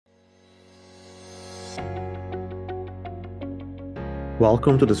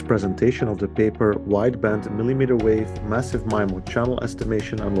Welcome to this presentation of the paper Wideband mmWave Massive MIMO Channel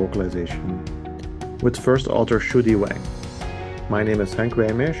Estimation and Localization with first author Weng. My name is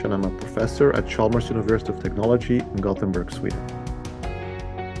Wymeersch and I'm a professor at Chalmers University of Technology in Gothenburg, Sweden.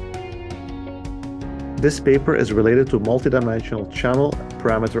 This paper is related to multidimensional channel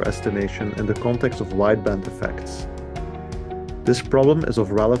parameter estimation in the context of wideband effects. This problem is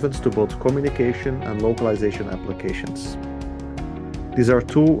of relevance to both communication and localization applications. These are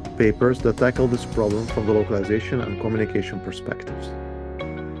two papers that tackle this problem from the localization and communication perspectives.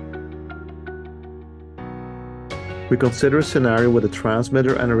 We consider a scenario with a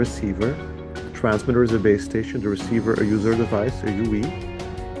transmitter and a receiver. The transmitter is a base station, the receiver a user device, a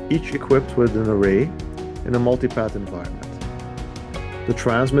UE, each equipped with an array in a multipath environment. The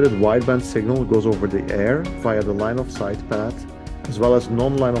transmitted wideband signal goes over the air via the line-of-sight path, as well as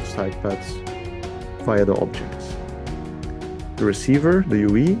non-line-of-sight paths via the objects. The receiver, the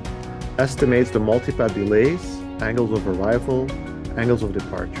UE, estimates the multipath delays, angles of arrival, angles of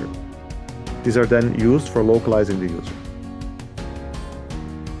departure. These are then used for localizing the user.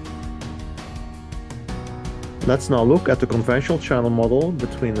 Let's now look at the conventional channel model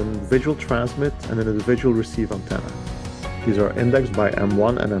between an individual transmit and an individual receive antenna. These are indexed by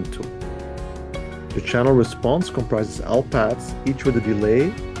M1 and M2. The channel response comprises L paths, each with a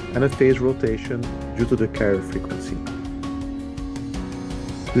delay and a phase rotation due to the carrier frequency.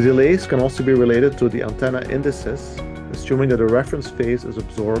 The delays can also be related to the antenna indices, assuming that a reference phase is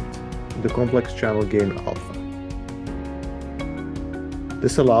absorbed in the complex channel gain alpha.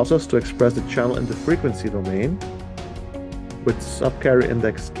 This allows us to express the channel in the frequency domain with subcarrier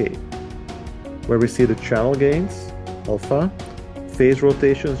index k, where we see the channel gains, alpha, phase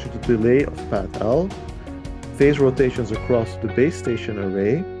rotations due to delay of path L, phase rotations across the base station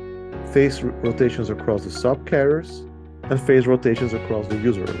array, phase rotations across the subcarriers, and phase rotations across the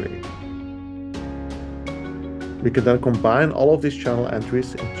user array. We can then combine all of these channel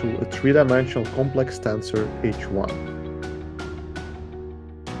entries into a three-dimensional complex tensor H1.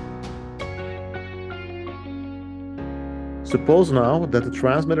 Suppose now that the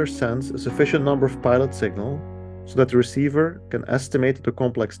transmitter sends a sufficient number of pilot signal so that the receiver can estimate the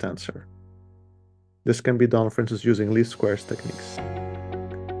complex tensor. This can be done, for instance, using least squares techniques.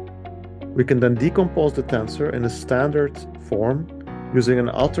 We can then decompose the tensor in a standard form using an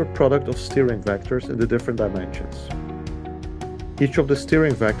outer product of steering vectors in the different dimensions. Each of the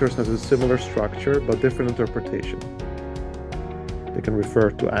steering vectors has a similar structure but different interpretation. They can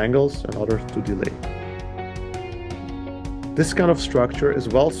refer to angles and others to delay. This kind of structure is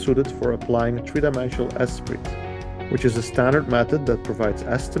well suited for applying three-dimensional esprit, which is a standard method that provides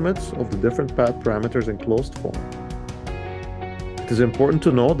estimates of the different path parameters in closed form. It is important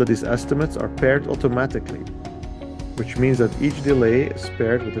to note that these estimates are paired automatically, which means that each delay is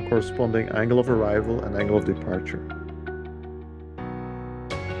paired with the corresponding angle of arrival and angle of departure.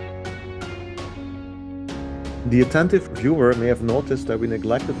 The attentive viewer may have noticed that we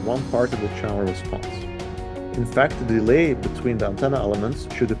neglected one part of the channel response. In fact, the delay between the antenna elements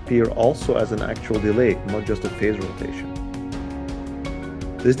should appear also as an actual delay, not just a phase rotation.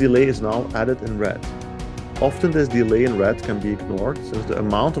 This delay is now added in red. Often this delay in red can be ignored since the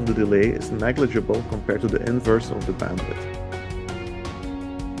amount of the delay is negligible compared to the inverse of the bandwidth.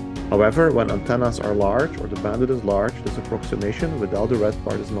 However, when antennas are large or the bandwidth is large, this approximation without the red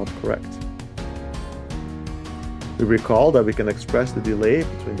part is not correct. We recall that we can express the delay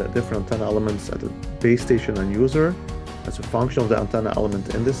between the different antenna elements at the base station and user as a function of the antenna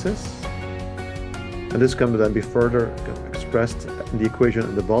element indices. And this can then be further expressed in the equation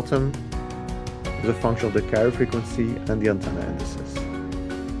at the bottom as a function of the carrier frequency and the antenna indices.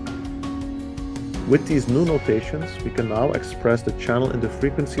 With these new notations, we can now express the channel in the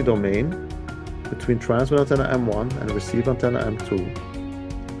frequency domain between transmit antenna M1 and receive antenna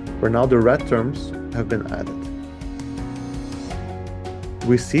M2, where now the red terms have been added.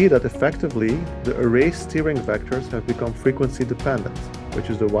 We see that effectively the array steering vectors have become frequency dependent,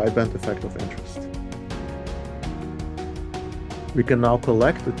 which is the wideband effect of interest. We can now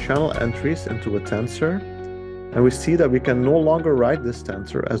collect the channel entries into a tensor, and we see that we can no longer write this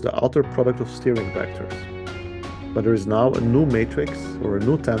tensor as the outer product of steering vectors, but there is now a new matrix or a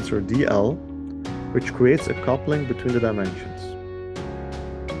new tensor DL, which creates a coupling between the dimensions.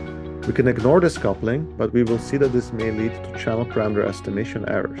 We can ignore this coupling, but we will see that this may lead to channel parameter estimation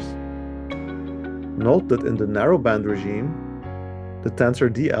errors. Note that in the narrowband regime, the tensor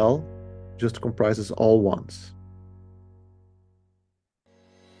DL just comprises all ones.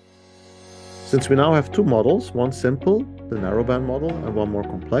 Since we now have two models, one simple, the narrowband model, and one more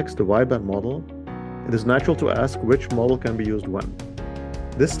complex, the wideband model, It is natural to ask which model can be used when.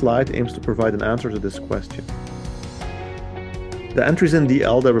 This slide aims to provide an answer to this question. The entries in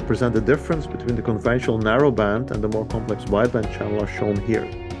DL that represent the difference between the conventional narrowband and the more complex wideband channel are shown here.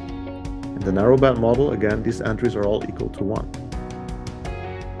 In the narrowband model, again, these entries are all equal to 1.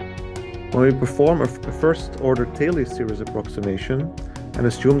 When we perform a first-order Taylor series approximation and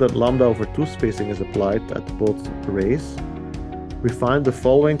assume that lambda over 2 spacing is applied at both arrays, we find the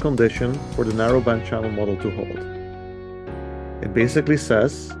following condition for the narrowband channel model to hold. It basically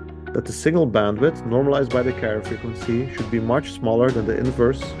says that the signal bandwidth normalized by the carrier frequency should be much smaller than the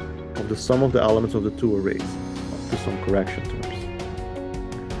inverse of the sum of the elements of the two arrays, up to some correction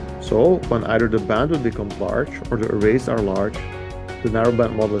terms. So, when either the bandwidth becomes large or the arrays are large, the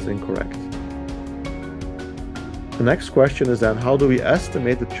narrowband model is incorrect. The next question is then, how do we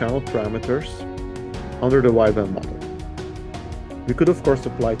estimate the channel parameters under the wideband model? We could of course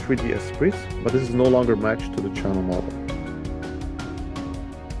apply 3D Esprit, but this is no longer matched to the channel model.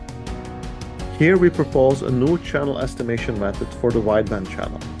 Here we propose a new channel estimation method for the wideband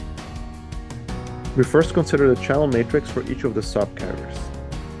channel. We first consider the channel matrix for each of the subcarriers.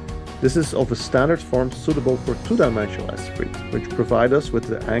 This is of a standard form suitable for two-dimensional Esprit, which provide us with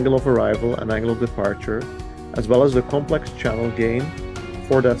the angle of arrival and angle of departure, as well as the complex channel gain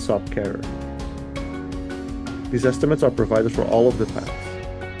for that subcarrier. These estimates are provided for all of the paths.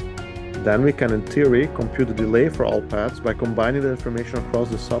 Then we can, in theory, compute the delay for all paths by combining the information across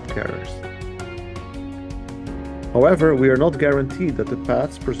the subcarriers. However, we are not guaranteed that the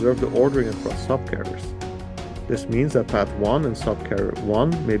paths preserve the ordering across subcarriers. This means that path 1 in subcarrier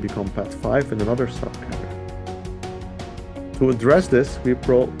 1 may become path 5 in another subcarrier. To address this, we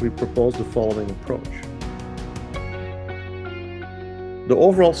propose the following approach. The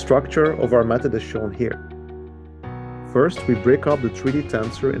overall structure of our method is shown here. First, we break up the 3D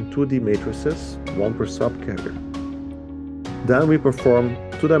tensor in 2D matrices, one per subcarrier. Then we perform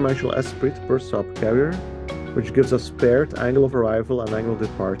two-dimensional Esprit per subcarrier, which gives us paired angle of arrival and angle of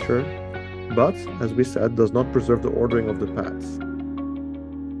departure, but, as we said, does not preserve the ordering of the paths.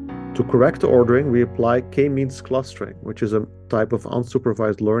 To correct the ordering, we apply k-means clustering, which is a type of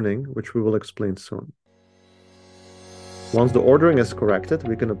unsupervised learning, which we will explain soon. Once the ordering is corrected,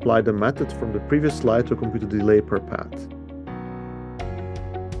 we can apply the method from the previous slide to compute the delay per path.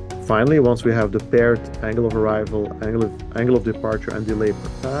 Finally, once we have the paired angle of arrival, angle of departure, and delay per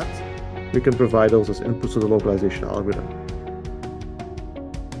path, we can provide those as inputs to the localization algorithm.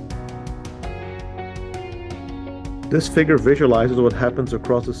 This figure visualizes what happens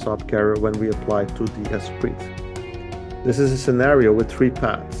across the subcarrier when we apply 2D Esprit. This is a scenario with 3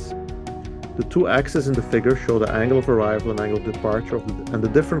 paths. The 2 axes in the figure show the angle of arrival and angle of departure, and the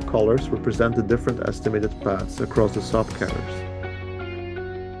different colors represent the different estimated paths across the subcarriers.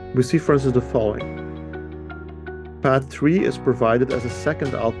 We see, for instance, the following. Path 3 is provided as a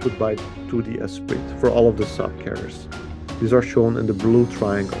second output by 2D Esprit for all of the subcarriers. These are shown in the blue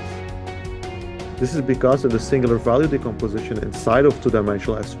triangles. This is because in the singular value decomposition inside of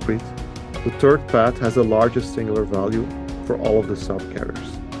two-dimensional Esprit, the third path has the largest singular value for all of the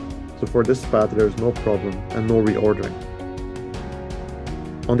subcarriers. So for this path, there is no problem and no reordering.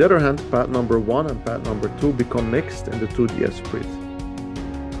 On the other hand, path number 1 and path number 2 become mixed in the 2D Esprit.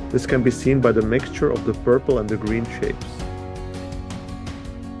 This can be seen by the mixture of the purple and the green shapes.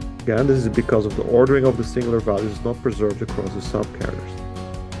 Again, this is because of the ordering of the singular values is not preserved across the subcarriers.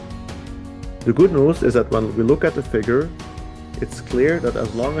 The good news is that when we look at the figure, it's clear that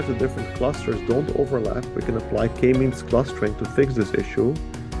as long as the different clusters don't overlap, we can apply k-means clustering to fix this issue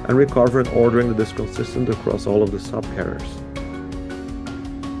and recover an ordering that is consistent across all of the subcarriers.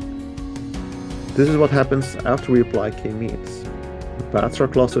 This is what happens after we apply k-means. The paths are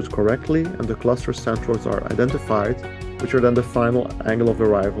clustered correctly and the cluster centroids are identified, which are then the final angle of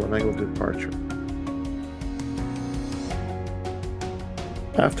arrival and angle of departure.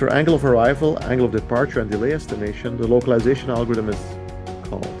 After angle of arrival, angle of departure, and delay estimation, the localization algorithm is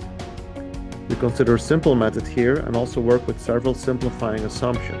called. We consider a simple method here and also work with several simplifying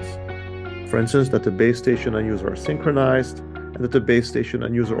assumptions. For instance, that the base station and user are synchronized, and that the base station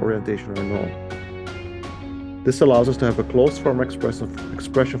and user orientation are known. This allows us to have a closed form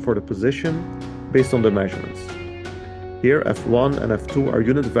expression for the position based on the measurements. Here, f1 and f2 are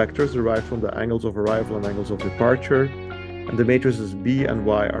unit vectors derived from the angles of arrival and angles of departure, and the matrices B and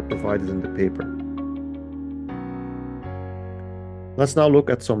Y are provided in the paper. Let's now look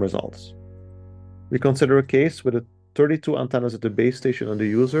at some results. We consider a case with 32 antennas at the base station and the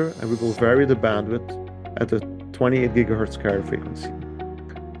user, and we will vary the bandwidth at the 28 GHz carrier frequency.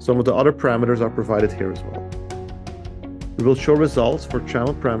 Some of the other parameters are provided here as well. We will show results for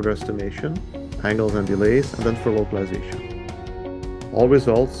channel parameter estimation angles and delays, and then for localization. All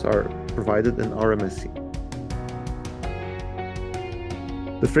results are provided in RMSE.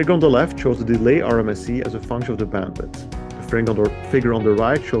 The figure on the left shows the delay RMSE as a function of the bandwidth. The figure on the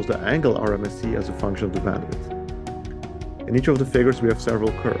right shows the angle RMSE as a function of the bandwidth. In each of the figures, we have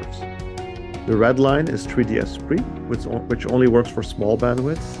several curves. The red line is 3D Esprit, which only works for small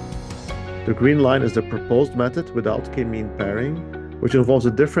bandwidths. The green line is the proposed method without k-mean pairing, which involves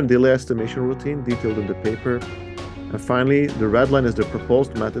a different delay estimation routine detailed in the paper. And finally, the red line is the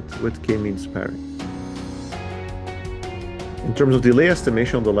proposed method with k-means pairing. In terms of delay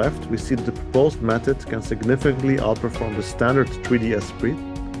estimation on the left, we see that the proposed method can significantly outperform the standard 3D Esprit,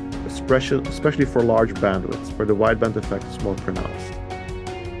 especially for large bandwidths, where the wideband effect is more pronounced.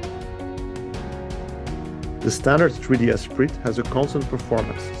 The standard 3D Esprit has a constant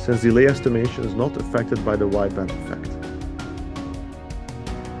performance, since delay estimation is not affected by the wideband effect.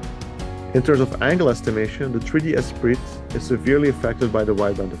 In terms of angle estimation, the 3D Esprit is severely affected by the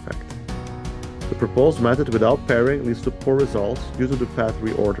wideband effect. The proposed method without pairing leads to poor results due to the path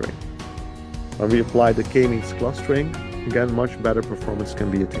reordering. When we apply the k-means clustering, again, much better performance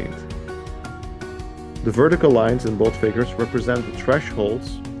can be attained. The vertical lines in both figures represent the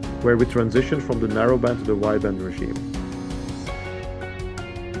thresholds where we transition from the narrowband to the wideband regime.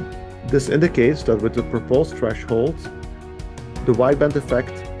 This indicates that with the proposed thresholds, the wideband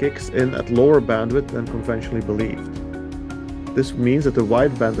effect kicks in at lower bandwidth than conventionally believed. This means that the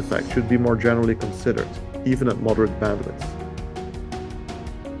wideband effect should be more generally considered, even at moderate bandwidths.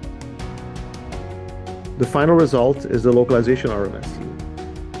 The final result is the localization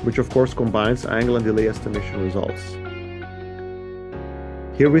RMSE, which of course combines angle and delay estimation results.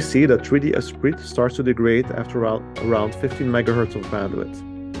 Here we see that 3D Esprit starts to degrade after around 15 MHz of bandwidth,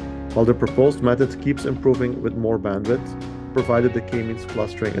 while the proposed method keeps improving with more bandwidth, provided the k-means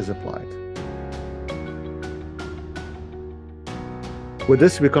clustering is applied. With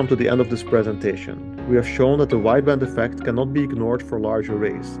this, we come to the end of this presentation. We have shown that the wideband effect cannot be ignored for large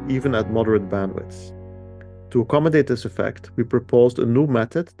arrays, even at moderate bandwidths. To accommodate this effect, we proposed a new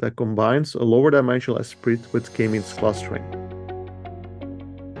method that combines a lower dimensional Esprit with k-means clustering.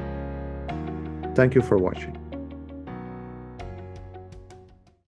 Thank you for watching.